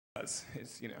It's,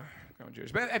 going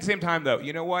Jewish. But at the same time, though,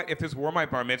 you know what? If this were my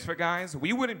bar mitzvah, guys,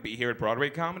 we wouldn't be here at Broadway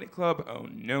Comedy Club. Oh,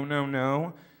 no, no,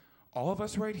 no. All of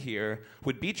us right here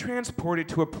would be transported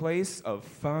to a place of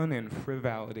fun and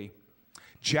frivolity.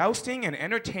 Jousting and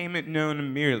entertainment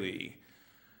known merely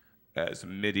as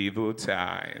medieval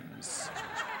times.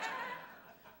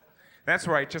 That's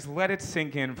right, just let it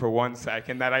sink in for 1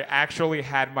 second that I actually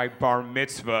had my bar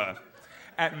mitzvah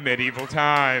at medieval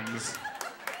times.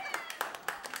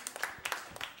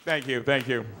 Thank you, thank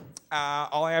you.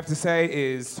 All I have to say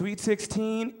is, Sweet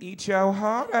 16, eat your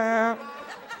heart out.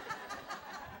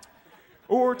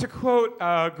 Or to quote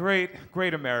a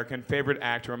great American favorite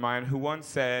actor of mine who once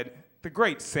said, the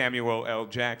great Samuel L.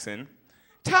 Jackson,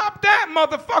 top that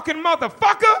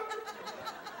motherfucker!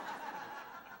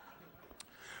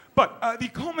 But the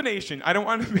culmination, I don't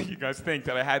want to make you guys think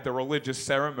that I had the religious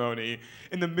ceremony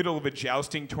in the middle of a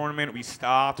jousting tournament. We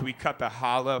stopped, we cut the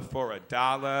challah for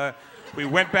 $1. We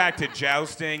went back to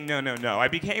jousting. No, no, no. I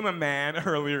became a man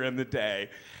earlier in the day.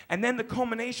 And then the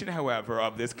culmination, however,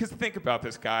 of this, because think about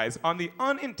this, guys, on the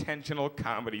unintentional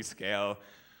comedy scale,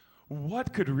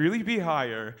 what could really be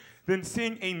higher than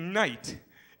seeing a knight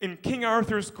in King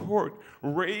Arthur's court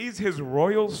raise his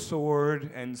royal sword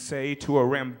and say to a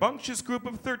rambunctious group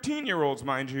of 13-year-olds,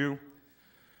 mind you,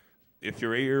 if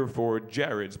you're here for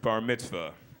Jared's bar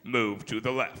mitzvah, move to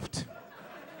the left.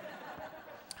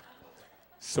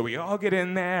 So we all get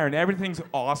in there, and everything's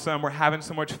awesome. We're having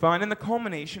so much fun. And the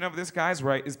culmination of this, guys,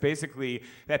 right, is basically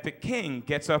that the king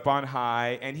gets up on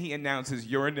high, and he announces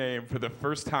your name for the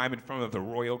first time in front of the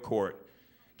royal court.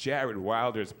 Jared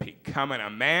Wilder's becoming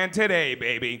a man today,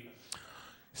 baby.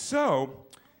 So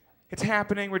it's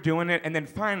happening. We're doing it. And then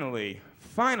finally,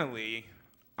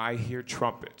 I hear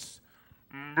trumpets.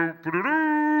 And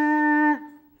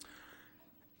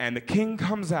the king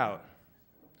comes out.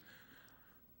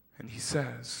 And he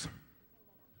says,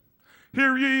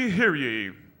 hear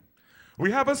ye, we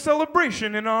have a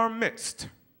celebration in our midst.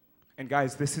 And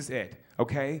guys, this is it,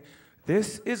 okay?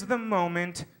 This is the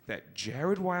moment that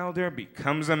Jared Wilder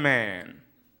becomes a man.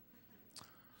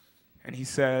 And he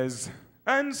says,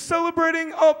 and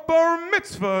celebrating a bar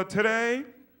mitzvah today,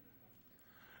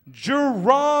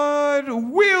 Gerard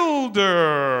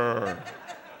Wilder.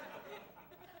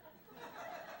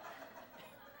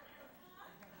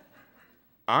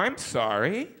 I'm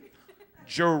sorry,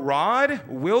 Gerard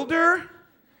Wilder?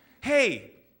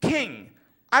 Hey, King,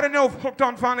 I don't know if Hooked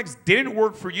on Phonics didn't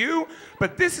work for you,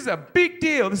 but this is a big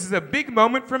deal. This is a big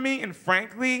moment for me, and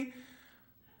frankly,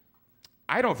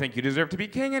 I don't think you deserve to be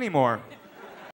king anymore.